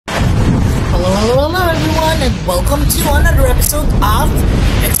everyone, and welcome to another episode of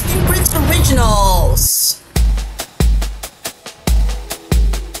Extinct Prince Originals.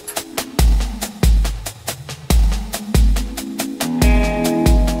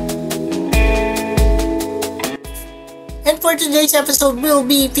 And for today's episode, we'll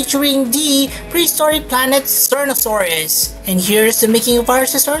be featuring the prehistoric planet Secernosaurus. And here's the making of our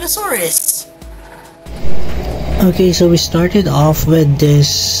Secernosaurus. Okay, so we started off with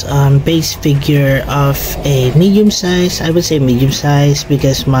this base figure of a medium size. I would say medium size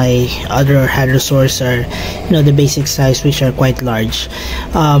because my other hadrosaurs are, the basic size, which are quite large.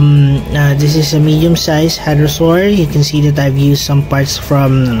 This is a medium size hadrosaur. You can see that I've used some parts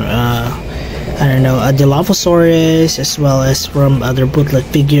from a Dilophosaurus as well as from other bootleg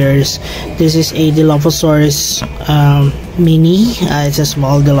figures. This is a Dilophosaurus mini. It's a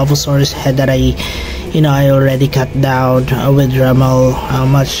small Dilophosaurus head that I already cut down with Dremel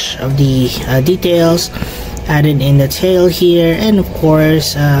much of the details, added in the tail here, and of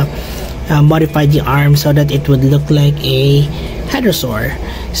course modified the arm so that it would look like a hadrosaur.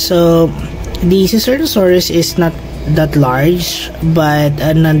 So the Secernosaurus is not that large, but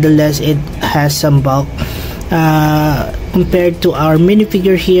nonetheless it has some bulk compared to our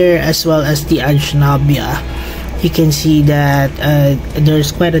minifigure here as well as the Anchnabia. You can see that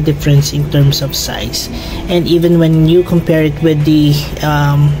there's quite a difference in terms of size, and even when you compare it with the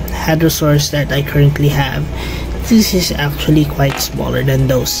hadrosaurs that I currently have, this is actually quite smaller than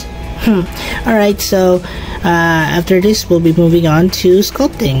those. Alright, so after this we'll be moving on to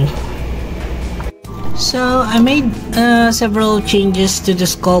sculpting. So I made several changes to the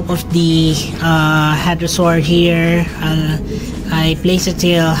sculpt of the hadrosaur here. I placed the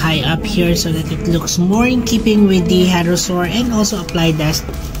tail high up here so that it looks more in keeping with the hadrosaur, and also applied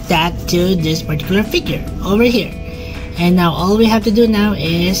that to this particular figure over here. And now all we have to do now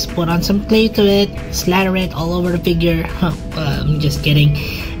is put on some clay to it, slather it all over the figure. I'm just kidding.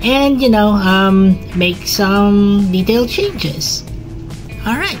 And make some detail changes.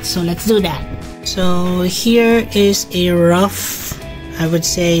 Alright, so let's do that. So here is a rough, I would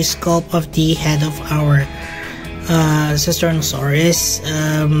say, sculpt of the head of our Secernosaurus.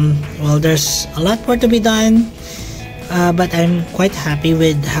 Well, there's a lot more to be done, but I'm quite happy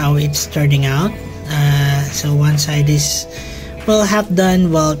with how it's turning out. So one side is, well, half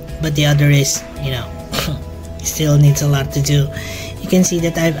done, but the other is, still needs a lot to do. You can see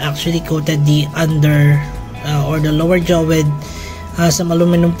that I've actually coated the under or the lower jaw with some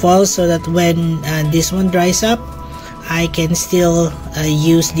aluminum foil so that when this one dries up, I can still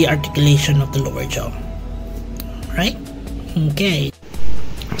use the articulation of the lower jaw. Right? Okay.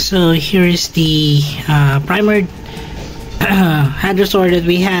 So here is the primer hadrosaur that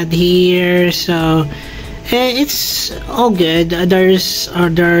we had here. So it's all good. There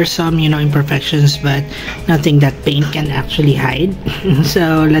are some imperfections, but nothing that paint can actually hide.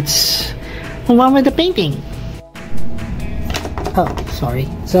 So let's move on with the painting. Oh, sorry.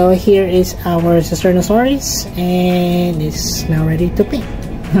 So here is our Secernosaurus, and it's now ready to paint.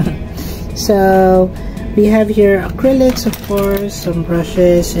 So we have here acrylics, of course, some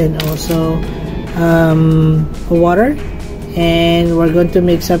brushes, and also water. And we're going to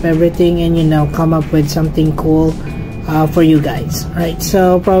mix up everything and come up with something cool for you guys. Alright,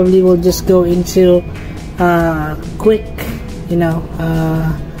 so probably we'll just go into quick,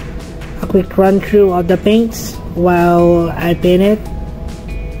 a quick run through of the paints while I paint it,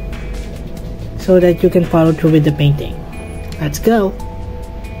 so that you can follow through with the painting. Let's go.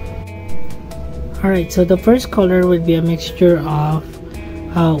 Alright, so the first color would be a mixture of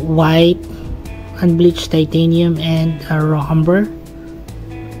white, unbleached titanium, and raw umber.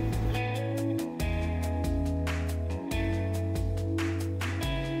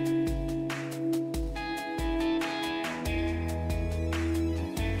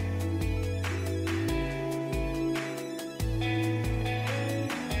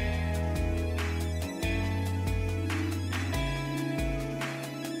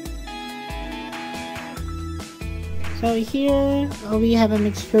 So here we have a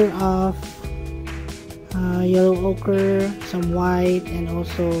mixture of yellow ochre, some white, and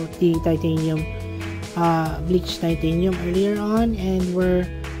also the titanium, bleached titanium earlier on, and we're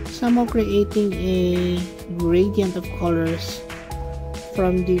somehow creating a gradient of colors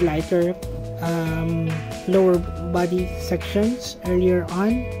from the lighter lower body sections earlier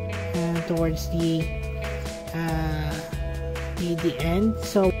on towards the end.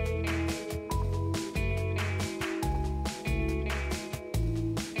 So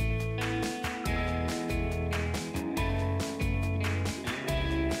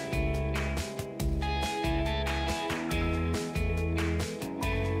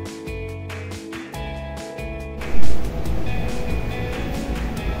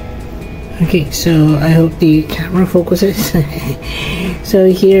Okay, so I hope the camera focuses. So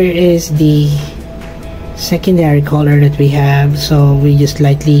here is the secondary color that we have. So we just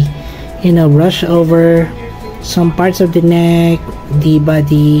lightly, brush over some parts of the neck, the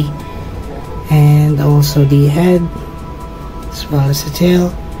body, and also the head, as well as the tail,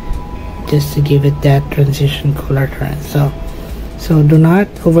 just to give it that transition color trend. So do not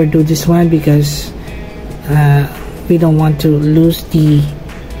overdo this one, because we don't want to lose the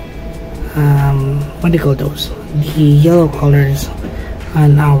what do you call those, the yellow colors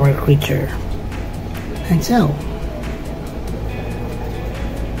on our creature. And so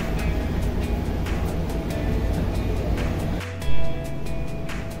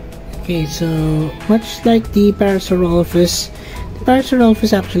okay, so much like the Parasaurolophus, the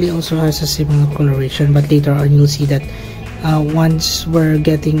Parasaurolophus actually also has a similar coloration, but later on you'll see that once we're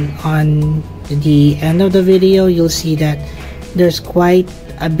getting on the end of the video, you'll see that there's quite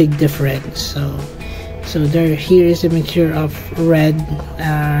a big difference. So here is a mixture of red,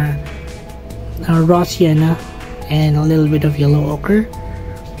 raw sienna, and a little bit of yellow ochre.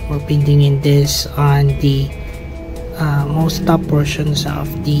 We're painting in this on the most top portions of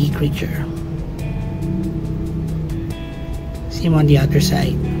the creature. Same on the other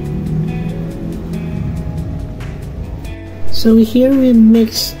side. So here we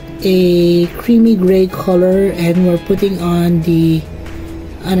mixed a creamy gray color, and we're putting on the,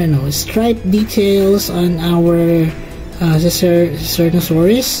 I don't know, stripe details on our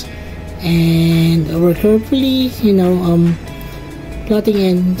Secernosaurus, and we're carefully, plotting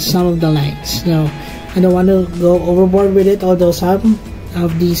in some of the lines. Now, I don't want to go overboard with it, although some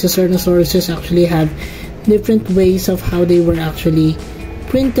of the Secernosauruses actually have different ways of how they were actually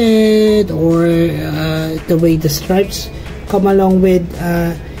printed, or the way the stripes come along with.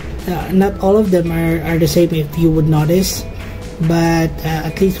 Not all of them are the same, if you would notice, but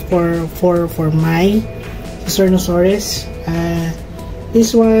at least for my Secernosaurus,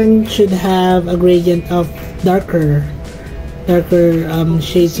 this one should have a gradient of darker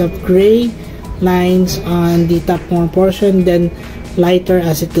shades of gray lines on the top more portion, then lighter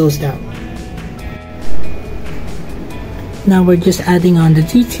as it goes down. Now we're just adding on the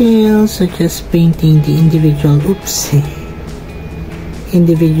details, such as painting the individual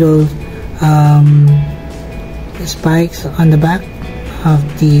spikes on the back of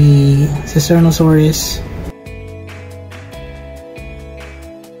the Secernosaurus.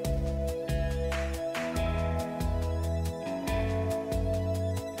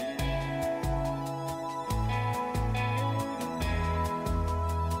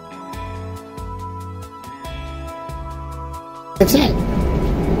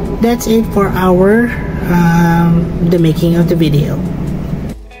 That's it for our the making of the video.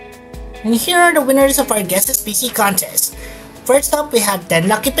 And here are the winners of our Guess the Species contest. First up, we have 10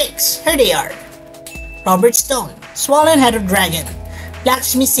 lucky picks. Here they are: Robert Stone, Swollen-Headed Dragon,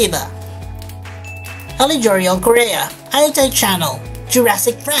 Lakshmi Siva, Eligorial Correa, IoT Channel,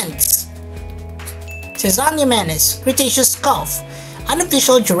 Jurassic Friends, Cezanne Jimenez, Cretaceous Golf,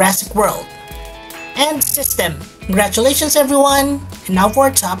 Unofficial Jurassic World, and System. Congratulations everyone! And now for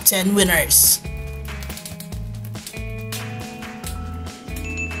our top 10 winners.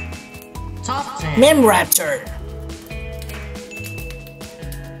 Top 10. Memraptor,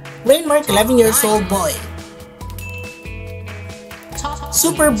 Rainmark 11 years old boy, Top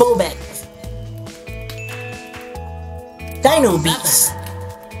Super Bobet, Dino Beast,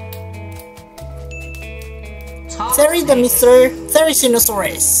 Top Theri the Mr.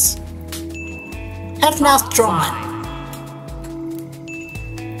 Therizinosaurus, Fnaf Troman,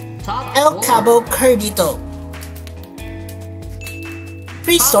 Top El 4. Cabo Cerdito,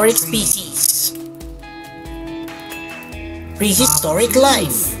 Prehistoric Species, Prehistoric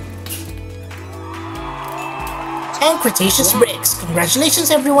Life, and Cretaceous Bricks. Congratulations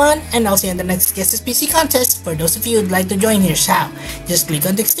everyone, and I'll see you in the next Guess the Species contest. For those of you who'd like to join, here's how. Just click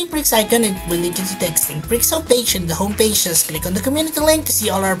on the Extinct Bricks icon, it will lead you to the Extinct Bricks homepage. In the homepage, just click on the community link to see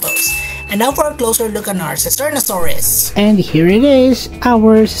all our posts. And now for a closer look on our Secernosaurus. And here it is,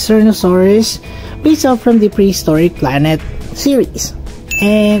 our Secernosaurus, based off from the Prehistoric Planet series.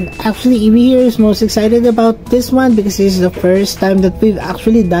 And actually, Evie here is most excited about this one because this is the first time that we've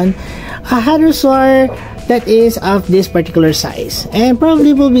actually done a Hadrosaur that is of this particular size. And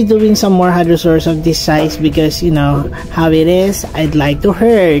probably we'll be doing some more Hadrosaurs of this size because, you know, how it is, I'd like to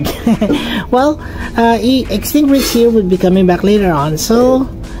herd. Well, Extinct Bricks here will be coming back later on, so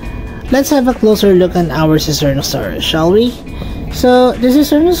let's have a closer look on our Secernosaurus, shall we? So the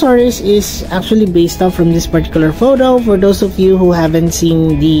Secernosaurus is actually based off from this particular photo. For those of you who haven't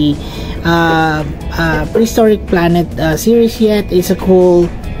seen the Prehistoric Planet series yet, it's a cool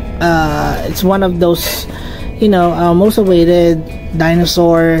it's one of those, you know, most awaited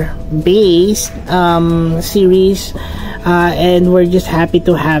dinosaur based series, and we're just happy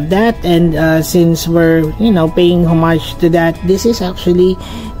to have that. And since we're, you know, paying homage to that, this is actually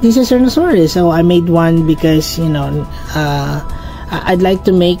the Secernosaurus. So I made one because, you know, I'd like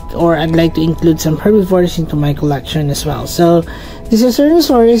to make, or I'd like to include some herbivores into my collection as well. So the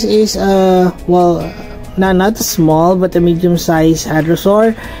Secernosaurus is well, not small, but a medium-sized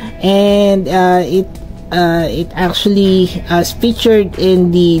hadrosaur, and it actually is featured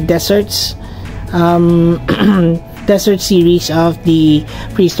in the deserts desert series of the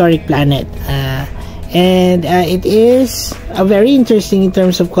Prehistoric Planet, and it is very interesting in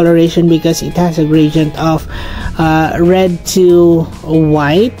terms of coloration because it has a gradient of red to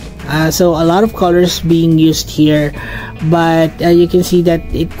white, so a lot of colors being used here, but you can see that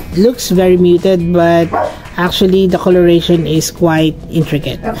it looks very muted, but actually the coloration is quite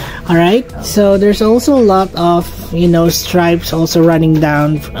intricate. All right, so there's also a lot of, you know, stripes also running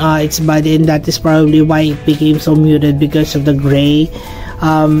down its body, and that is probably why it became so muted, because of the gray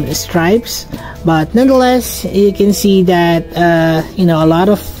stripes. But nonetheless, you can see that you know, a lot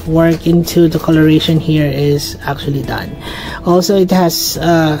of work into the coloration here is actually done. Also, it has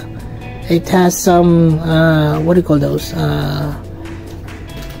some what do you call those,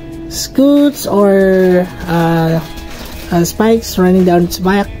 scoots or spikes running down its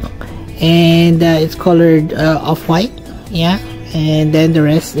back, and it's colored off white, yeah, and then the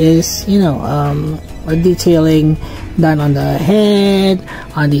rest is, you know, detailing done on the head,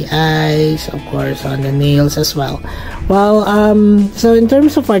 on the eyes, of course on the nails as well. Well, so in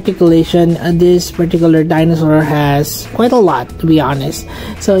terms of articulation, this particular dinosaur has quite a lot, to be honest.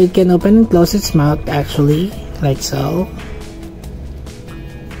 So it can open and close its mouth, actually, like so.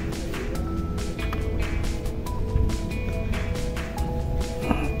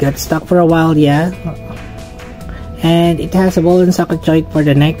 Got stuck for a while, yeah. And it has a ball and socket joint for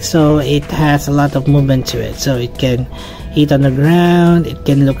the neck, so it has a lot of movement to it. So it can eat on the ground, it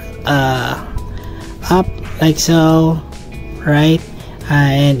can look up like so, right,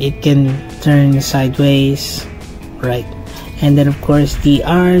 and it can turn sideways, right, and then of course the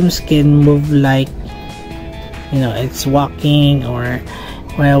arms can move like, you know, it's walking, or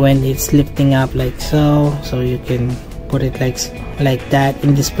well, when it's lifting up like so, so you can put it like that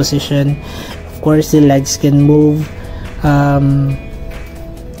in this position. Of course, the legs can move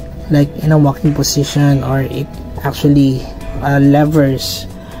like in a walking position, or it actually levers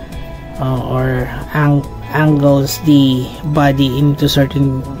or angles the body into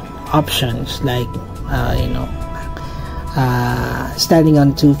certain options, like you know, standing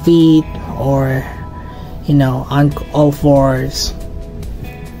on 2 feet, or, you know, on all fours,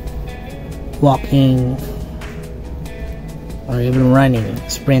 walking, or even running,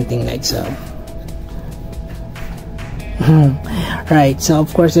 sprinting like so. Right, so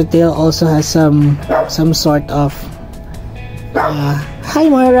of course the tail also has some sort of hi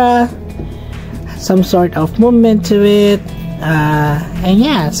Moira, some sort of movement to it, and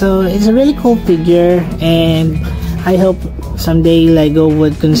yeah, so it's a really cool figure, and I hope someday LEGO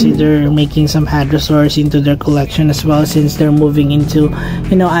would consider making some hadrosaurs into their collection as well, since they're moving into,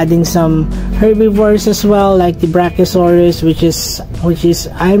 you know, adding some herbivores as well, like the Brachiosaurus, which is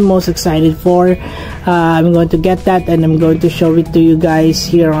I'm most excited for. I'm going to get that, and I'm going to show it to you guys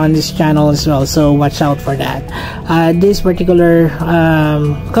here on this channel as well, so watch out for that. This particular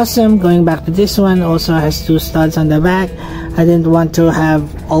custom, going back to this one, also has 2 studs on the back. I didn't want to have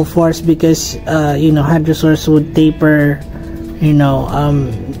all 4s because you know, hadrosaurs would taper, you know,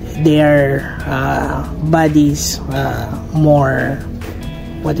 their bodies more,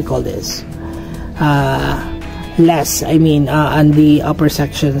 what do you call this, less, I mean, on the upper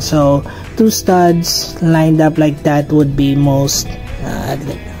section. So 2 studs lined up like that would be most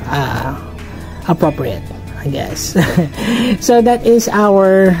appropriate, I guess. So that is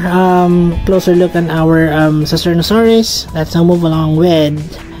our closer look on our Secernosaurus. Let's now move along with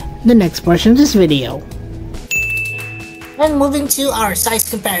the next portion of this video. And moving to our size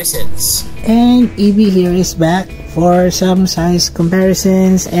comparisons. And EB here is back for some size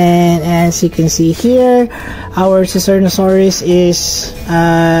comparisons, and as you can see here, our Secernosaurus is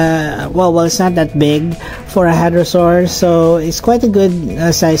well, it's not that big for a hadrosaur, so it's quite a good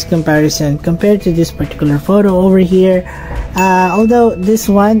size comparison compared to this particular photo over here. Although this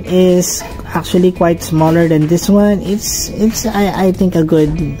one is actually quite smaller than this one, it's I think a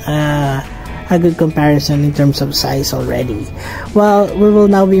good comparison in terms of size already. Well, we will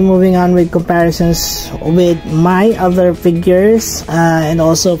now be moving on with comparisons with my other figures, and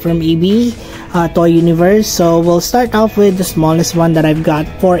also from EB. toy universe. So we'll start off with the smallest one that I've got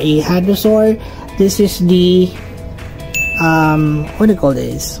for a hadrosaur. This is the what do you call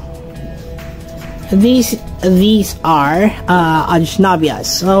this? These are Ajdnabias.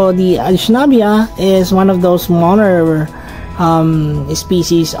 So the Ajdnabia is one of those smaller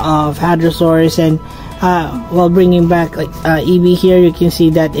species of hadrosaurs, and while bringing back like EB here, you can see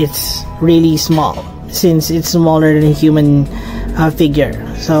that it's really small since it's smaller than a human figure.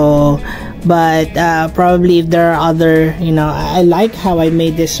 So but probably if there are other, you know, I like how I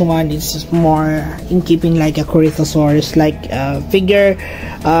made this one. It's more in keeping like a Corythosaurus like figure.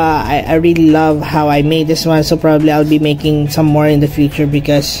 I really love how I made this one, so probably I'll be making some more in the future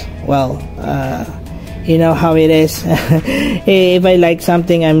because, well, you know how it is. If I like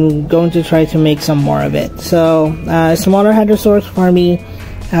something, I'm going to try to make some more of it. So smaller hadrosaurs for me,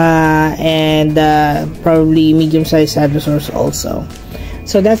 and probably medium-sized hadrosaurs also.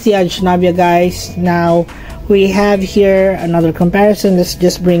 So that's the Ajdnabia, guys. Now we have here another comparison. Let's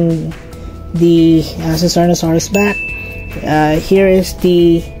just bring the Secernosaurus back. Here is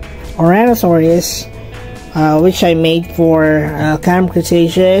the Ouranosaurus, which I made for Camp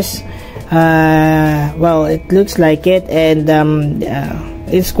Cretaceous. Well, it looks like it, and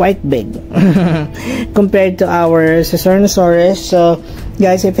it's quite big compared to our Secernosaurus. So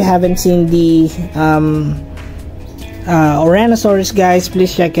guys, if you haven't seen the Ouranosaurus, guys,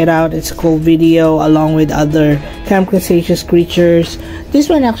 please check it out. It's a cool video along with other Camp Cretaceous creatures. This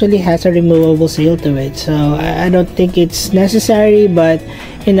one actually has a removable sail to it, so I don't think it's necessary, but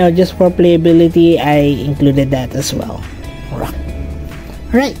you know, just for playability, I included that as well.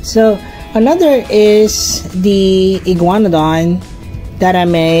 Alright, so another is the Iguanodon that I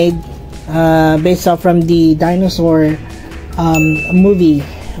made based off from the dinosaur movie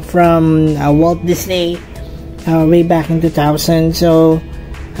from Walt Disney way back in 2000. So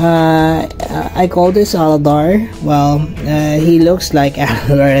I call this Aladar. Well, he looks like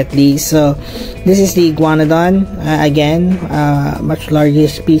Aladar at least. So this is the Iguanodon, again, much larger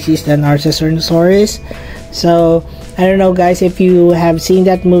species than our Secernosaurus. So I don't know, guys, if you have seen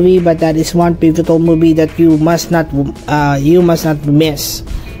that movie, but that is one pivotal movie that you must not miss,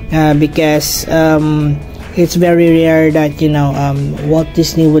 because it's very rare that, you know, Walt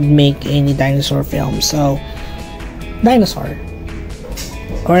Disney would make any dinosaur film. So dinosaur,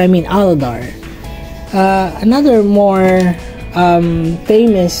 or I mean Aladar. Another more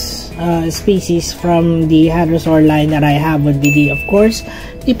famous species from the hadrosaur line that I have would be of course,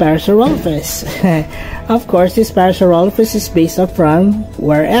 the Parasaurolophus. Of course, this Parasaurolophus is based off from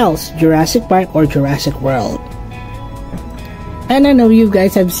where else? Jurassic Park or Jurassic World. And I know you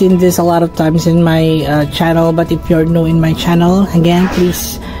guys have seen this a lot of times in my channel, but if you're new in my channel, again,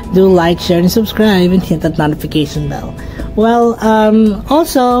 please do like, share, and subscribe, and hit that notification bell. Well,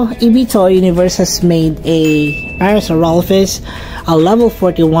 also, EB Toy Universe has made a Parasaurolophus, a level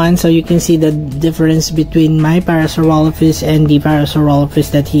 41, so you can see the difference between my Parasaurolophus and the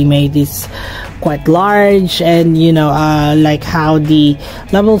Parasaurolophus that he made is quite large. And you know, like how the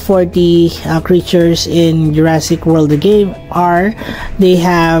level 40 creatures in Jurassic World the game are, they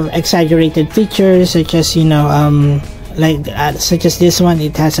have exaggerated features such as, you know, such as this one,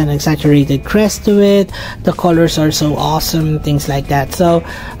 it has an exaggerated crest to it, the colors are so awesome, things like that. So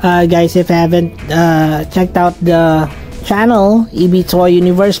guys, if you haven't checked out the channel EB Toy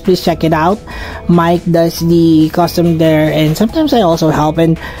Universe, please check it out. Mike does the custom there, and sometimes I also help,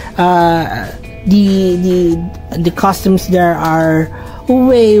 and the costumes there are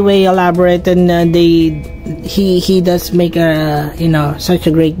way elaborate, and he does make a, you know, such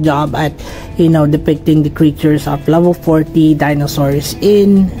a great job at, you know, depicting the creatures of level 40 dinosaurs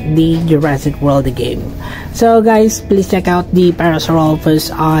in the Jurassic World game. So guys, please check out the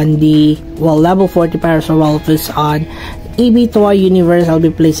Parasaurolophus on the, well, level 40 Parasaurolophus on EB Toy Universe. I'll be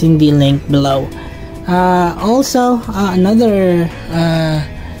placing the link below. Also, another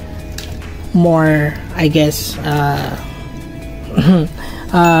more, I guess,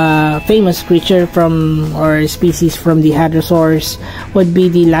 famous creature from, or species from the hadrosaurs would be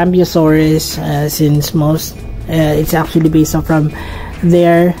the Lambeosaurus, since most it's actually based off from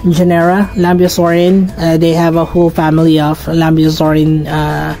their genera Lambeosaurin. They have a whole family of Lambeosaurin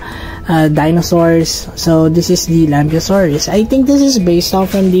dinosaurs. So this is the Lambeosaurus. I think this is based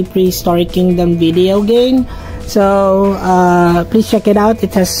off from the Prehistoric Kingdom video game. So please check it out.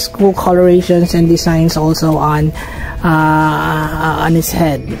 It has cool colorations and designs also on its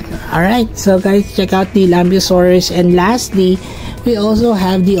head. Alright, so guys, check out the Lambeosaurus. And lastly, we also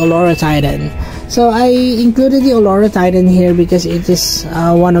have the Olorotitan. So I included the Olorotitan here because it is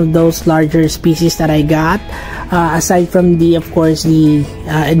one of those larger species that I got. aside from of course the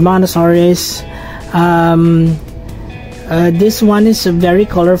Edmontosaurus. This one is a very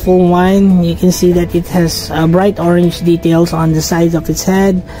colorful one. You can see that it has bright orange details on the sides of its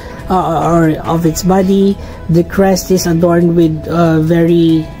head or of its body. The crest is adorned with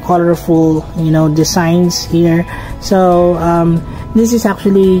very colorful, designs here. So this is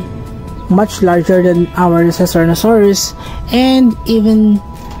actually much larger than our Secernosaurus and even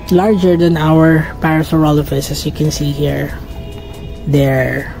larger than our Parasaurolophus, as you can see here.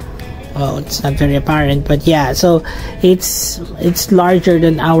 There. Well, it's not very apparent, but yeah, so it's larger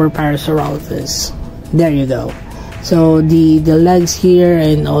than our Parasaurolophus. There you go. So the legs here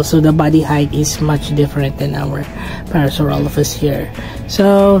and also the body height is much different than our Parasaurolophus here.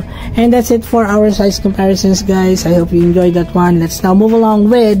 So, and that's it for our size comparisons, guys. I hope you enjoyed that one. Let's now move along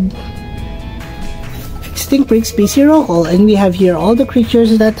with Extinct Species Roll Call, and we have here all the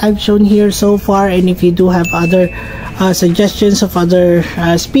creatures that I've shown here so far. And if you do have other suggestions of other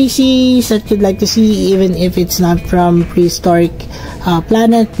species that you'd like to see, even if it's not from prehistoric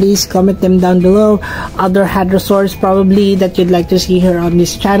planet, please comment them down below. Other hadrosaurs probably that you'd like to see here on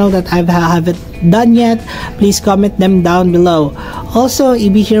this channel that I haven't done yet, please comment them down below. Also,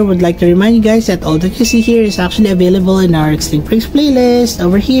 EB here would like to remind you guys that all that you see here is actually available in our Extinct playlist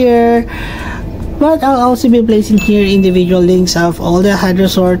over here. But I'll also be placing here individual links of all the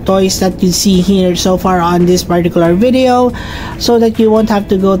hadrosaur toys that you see here so far on this particular video, so that you won't have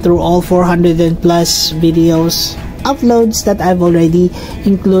to go through all 400 and plus videos uploads that I've already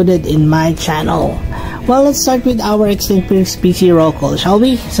included in my channel. Well, let's start with our Extinct Species Roll Call, shall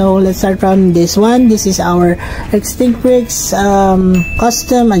we? So let's start from this one. This is our Extinct custom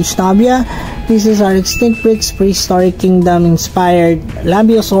Agisnobia. This is our Extinct Prehistoric Kingdom inspired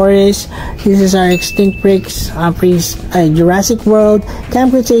Lambeosaurus. This is our Extinct Jurassic World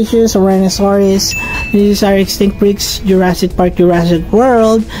Camp Cretaceous Tyrannosaurus. This is our Extinct Jurassic Park Jurassic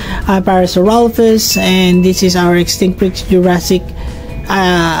World Parasaurolophus, and this is our Extinct Jurassic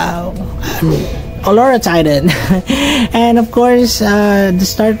Olorotitan. And of course, the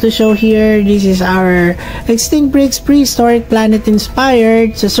start to show here, this is our Extinct Prehistoric Planet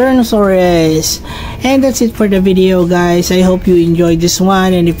inspired Secernosaurus. And that's it for the video, guys. I hope you enjoyed this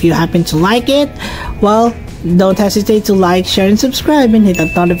one, and if you happen to like it, well, don't hesitate to like, share, and subscribe, and hit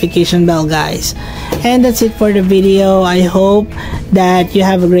that notification bell, guys. And that's it for the video. I hope that you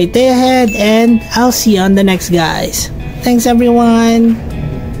have a great day ahead, and I'll see you on the next, guys. Thanks, everyone.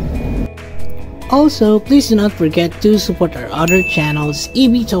 Also, please do not forget to support our other channels,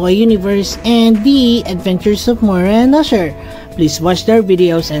 EB Toy Universe and The Adventures of Moira and Usher. Please watch their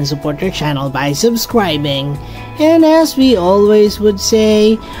videos and support their channel by subscribing. And as we always would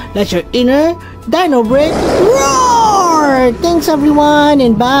say, let your inner dino brain roar! Thanks everyone,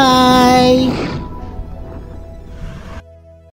 and bye!